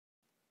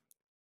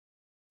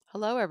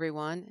Hello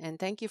everyone, and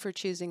thank you for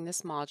choosing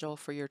this module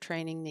for your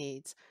training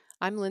needs.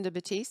 I'm Linda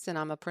Batiste and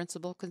I'm a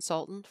Principal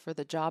Consultant for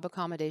the Job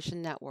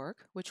Accommodation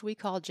Network, which we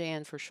call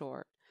JAN for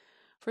short.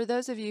 For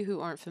those of you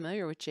who aren't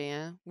familiar with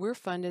JAN, we're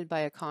funded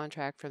by a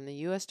contract from the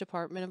U.S.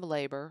 Department of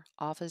Labor,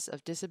 Office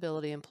of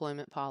Disability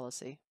Employment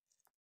Policy.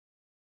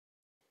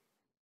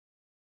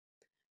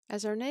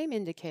 As our name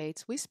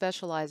indicates, we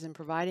specialize in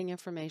providing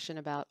information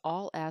about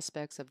all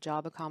aspects of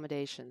job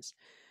accommodations.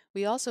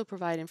 We also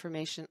provide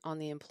information on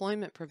the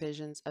employment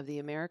provisions of the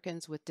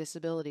Americans with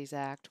Disabilities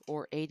Act,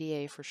 or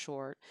ADA for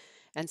short,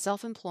 and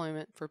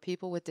self-employment for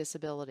people with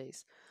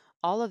disabilities.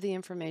 All of the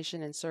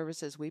information and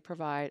services we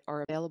provide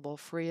are available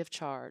free of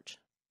charge.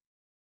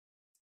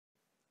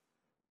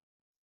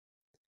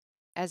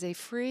 As a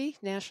free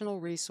national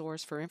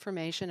resource for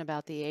information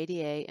about the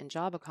ADA and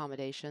job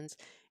accommodations,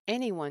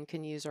 anyone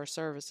can use our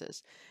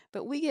services,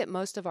 but we get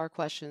most of our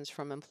questions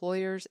from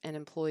employers and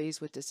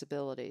employees with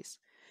disabilities.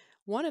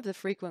 One of the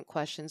frequent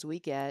questions we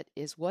get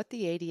is what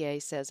the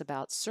ADA says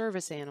about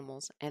service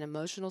animals and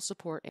emotional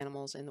support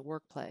animals in the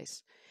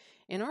workplace.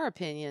 In our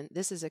opinion,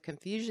 this is a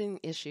confusing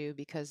issue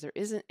because there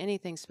isn't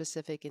anything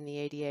specific in the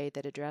ADA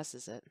that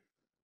addresses it.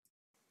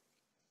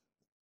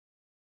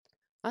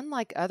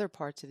 Unlike other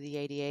parts of the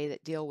ADA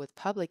that deal with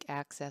public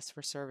access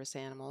for service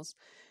animals,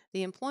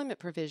 the employment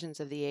provisions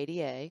of the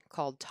ADA,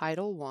 called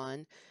Title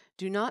I,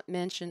 do not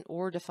mention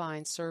or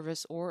define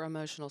service or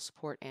emotional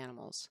support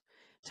animals.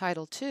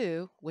 Title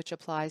II, which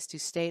applies to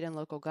state and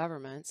local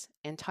governments,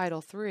 and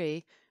Title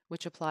III,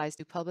 which applies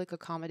to public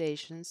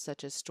accommodations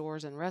such as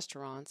stores and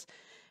restaurants,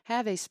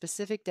 have a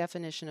specific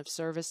definition of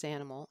service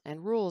animal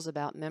and rules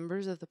about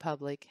members of the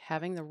public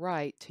having the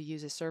right to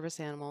use a service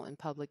animal in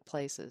public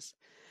places.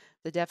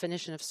 The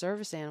definition of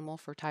service animal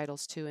for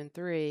Titles II and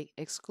III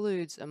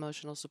excludes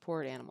emotional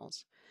support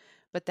animals,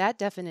 but that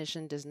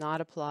definition does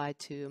not apply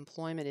to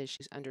employment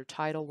issues under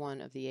Title I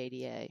of the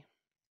ADA.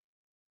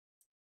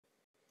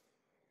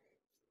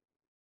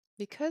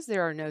 Because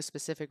there are no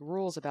specific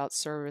rules about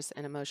service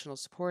and emotional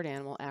support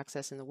animal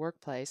access in the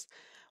workplace,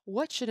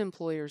 what should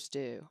employers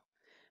do?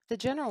 The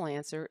general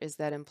answer is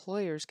that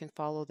employers can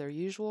follow their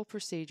usual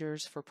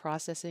procedures for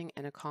processing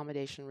an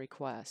accommodation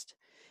request.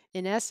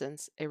 In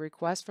essence, a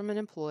request from an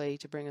employee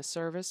to bring a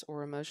service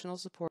or emotional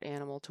support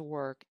animal to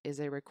work is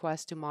a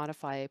request to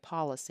modify a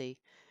policy,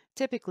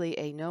 typically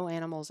a no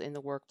animals in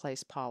the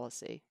workplace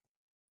policy.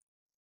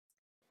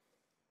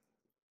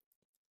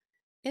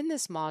 In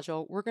this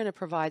module, we're going to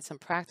provide some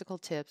practical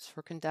tips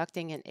for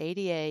conducting an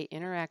ADA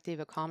interactive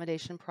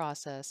accommodation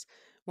process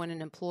when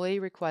an employee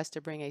requests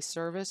to bring a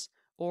service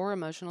or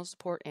emotional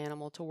support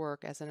animal to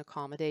work as an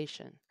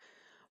accommodation.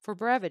 For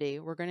brevity,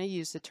 we're going to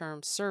use the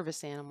term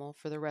service animal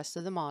for the rest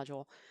of the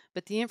module,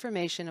 but the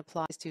information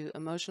applies to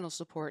emotional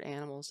support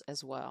animals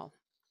as well.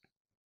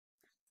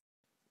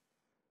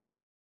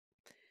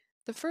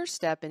 The first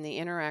step in the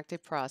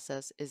interactive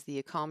process is the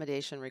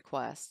accommodation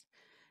request.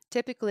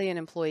 Typically, an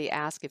employee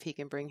asks if he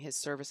can bring his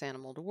service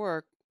animal to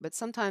work, but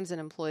sometimes an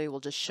employee will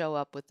just show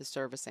up with the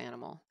service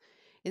animal.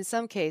 In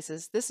some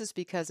cases, this is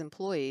because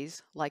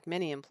employees, like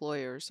many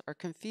employers, are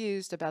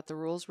confused about the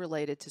rules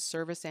related to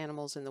service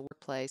animals in the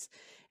workplace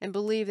and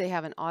believe they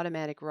have an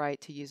automatic right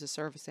to use a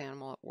service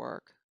animal at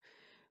work.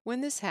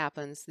 When this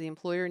happens, the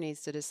employer needs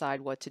to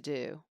decide what to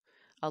do: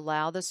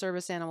 allow the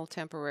service animal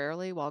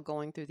temporarily while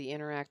going through the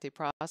interactive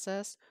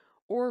process,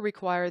 or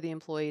require the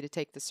employee to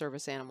take the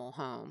service animal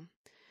home.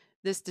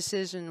 This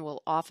decision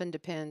will often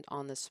depend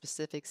on the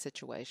specific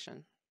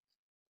situation.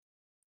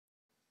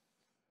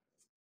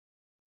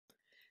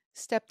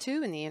 Step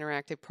 2 in the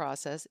interactive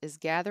process is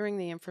gathering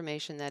the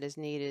information that is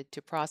needed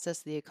to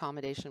process the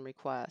accommodation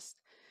request.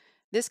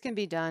 This can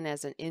be done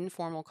as an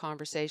informal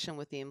conversation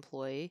with the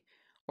employee,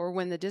 or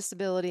when the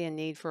disability and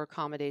need for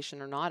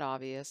accommodation are not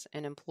obvious,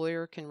 an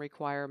employer can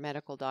require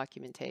medical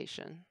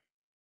documentation.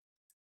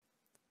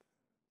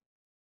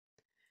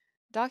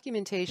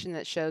 Documentation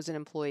that shows an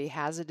employee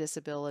has a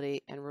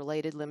disability and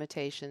related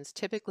limitations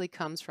typically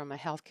comes from a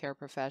healthcare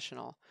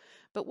professional.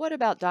 But what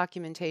about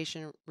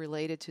documentation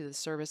related to the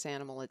service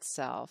animal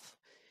itself?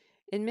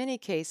 In many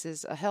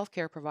cases, a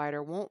healthcare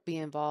provider won't be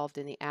involved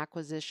in the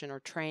acquisition or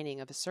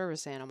training of a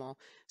service animal,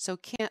 so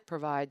can't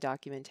provide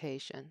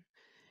documentation.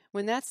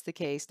 When that's the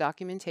case,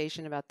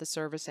 documentation about the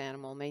service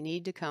animal may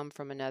need to come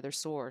from another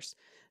source,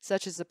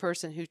 such as the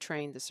person who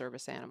trained the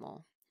service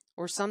animal.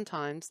 Or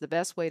sometimes, the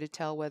best way to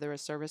tell whether a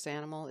service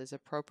animal is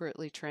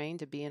appropriately trained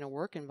to be in a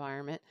work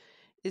environment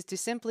is to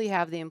simply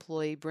have the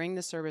employee bring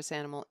the service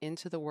animal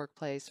into the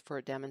workplace for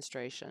a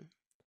demonstration.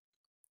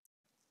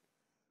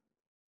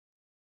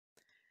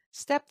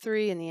 Step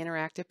 3 in the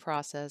interactive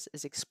process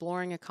is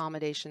exploring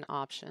accommodation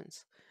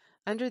options.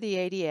 Under the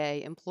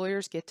ADA,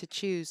 employers get to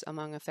choose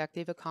among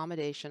effective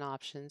accommodation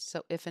options,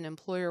 so if an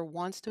employer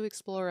wants to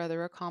explore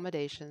other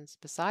accommodations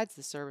besides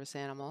the service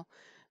animal,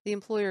 the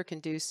employer can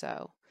do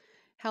so.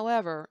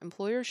 However,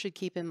 employers should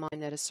keep in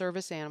mind that a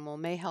service animal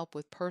may help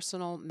with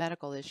personal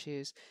medical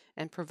issues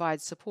and provide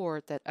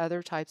support that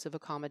other types of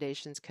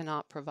accommodations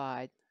cannot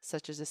provide,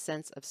 such as a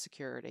sense of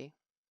security.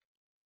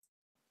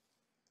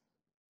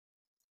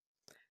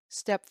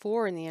 Step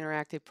 4 in the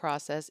interactive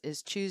process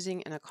is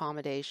choosing an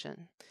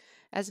accommodation.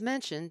 As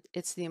mentioned,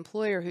 it's the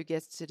employer who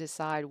gets to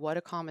decide what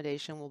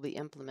accommodation will be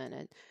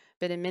implemented,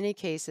 but in many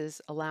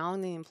cases,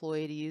 allowing the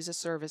employee to use a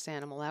service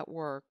animal at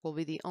work will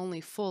be the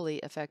only fully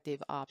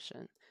effective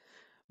option.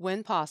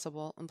 When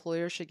possible,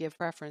 employers should give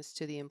preference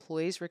to the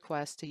employee's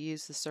request to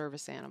use the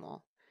service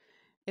animal.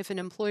 If an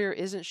employer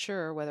isn't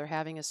sure whether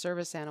having a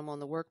service animal in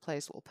the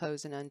workplace will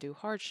pose an undue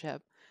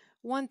hardship,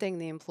 one thing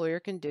the employer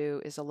can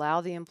do is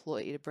allow the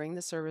employee to bring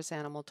the service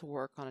animal to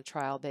work on a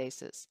trial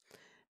basis.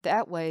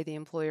 That way, the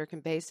employer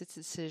can base its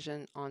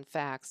decision on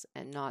facts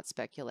and not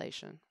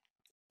speculation.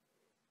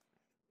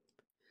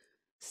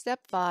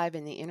 Step 5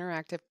 in the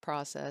interactive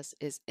process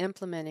is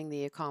implementing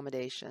the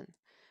accommodation.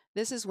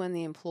 This is when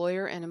the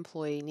employer and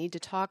employee need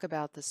to talk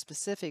about the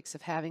specifics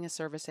of having a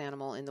service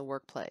animal in the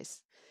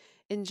workplace.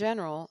 In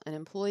general, an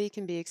employee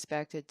can be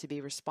expected to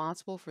be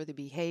responsible for the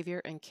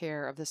behavior and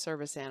care of the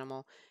service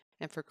animal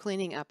and for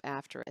cleaning up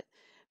after it,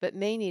 but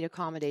may need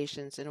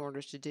accommodations in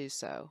order to do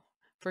so.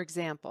 For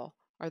example,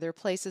 are there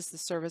places the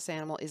service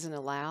animal isn't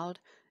allowed?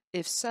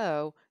 If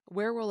so,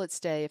 where will it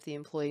stay if the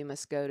employee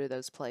must go to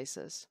those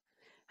places?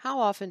 How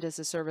often does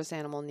the service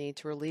animal need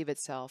to relieve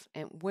itself,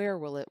 and where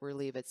will it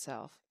relieve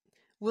itself?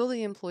 Will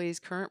the employee's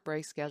current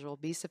break schedule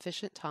be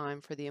sufficient time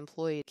for the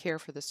employee to care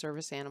for the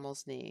service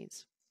animal's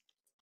needs?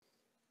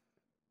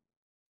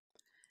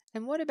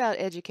 And what about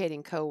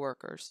educating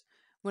coworkers?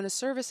 When a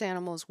service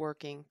animal is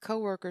working,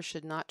 coworkers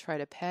should not try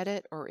to pet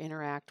it or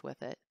interact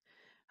with it.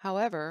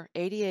 However,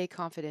 ADA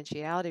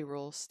confidentiality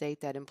rules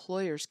state that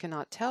employers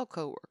cannot tell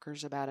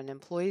coworkers about an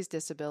employee's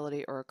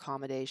disability or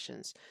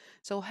accommodations.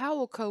 So how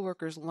will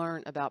coworkers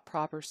learn about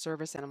proper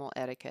service animal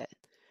etiquette?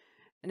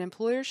 An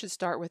employer should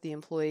start with the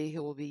employee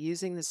who will be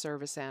using the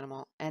service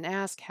animal and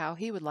ask how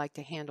he would like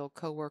to handle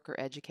coworker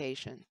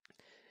education.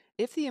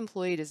 If the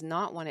employee does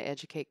not want to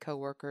educate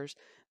coworkers,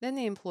 then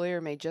the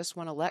employer may just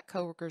want to let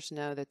coworkers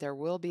know that there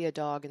will be a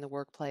dog in the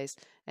workplace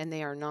and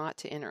they are not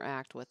to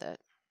interact with it.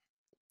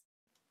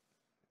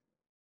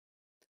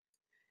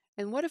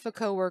 And what if a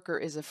coworker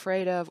is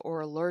afraid of or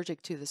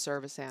allergic to the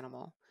service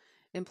animal?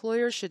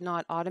 Employers should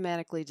not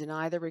automatically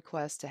deny the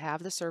request to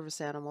have the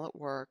service animal at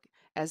work,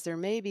 as there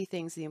may be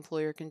things the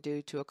employer can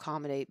do to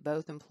accommodate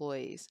both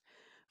employees.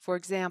 For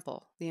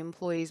example, the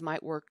employees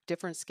might work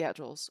different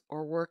schedules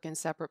or work in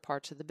separate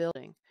parts of the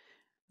building.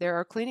 There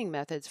are cleaning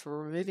methods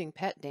for removing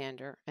pet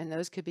dander, and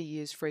those could be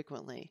used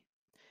frequently.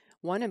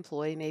 One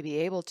employee may be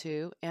able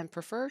to, and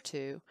prefer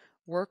to,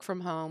 work from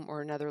home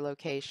or another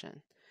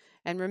location.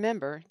 And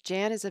remember,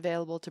 Jan is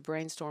available to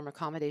brainstorm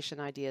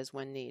accommodation ideas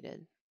when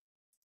needed.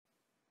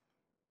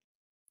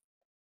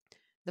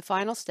 The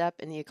final step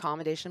in the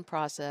accommodation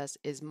process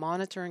is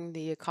monitoring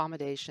the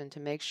accommodation to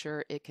make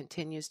sure it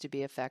continues to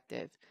be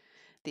effective.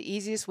 The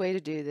easiest way to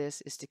do this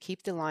is to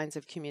keep the lines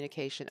of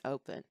communication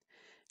open.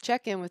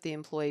 Check in with the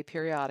employee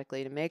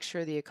periodically to make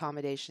sure the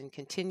accommodation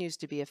continues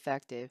to be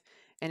effective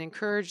and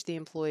encourage the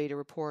employee to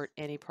report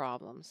any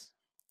problems.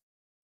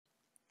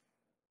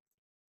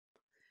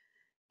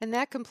 And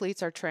that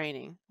completes our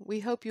training. We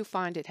hope you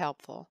find it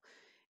helpful.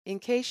 In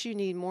case you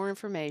need more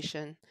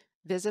information,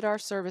 visit our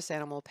service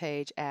animal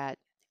page at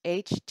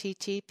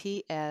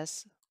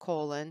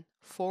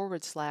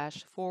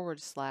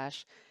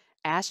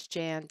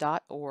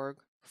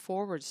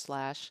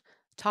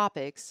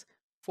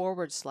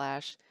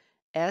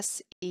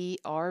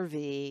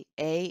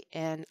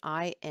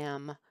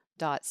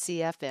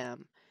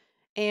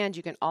and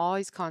you can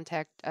always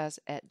contact us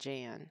at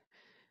Jan.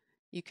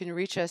 You can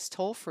reach us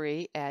toll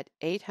free at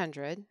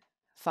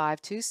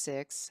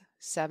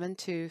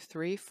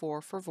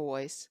 800-526-7234 for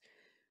voice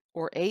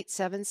or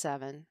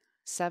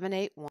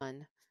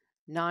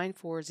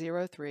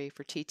 877-781-9403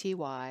 for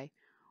TTY,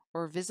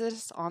 or visit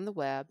us on the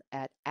web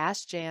at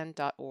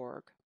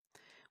askjan.org.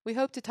 We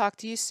hope to talk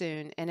to you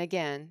soon, and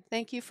again,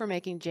 thank you for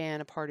making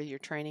Jan a part of your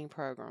training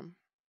program.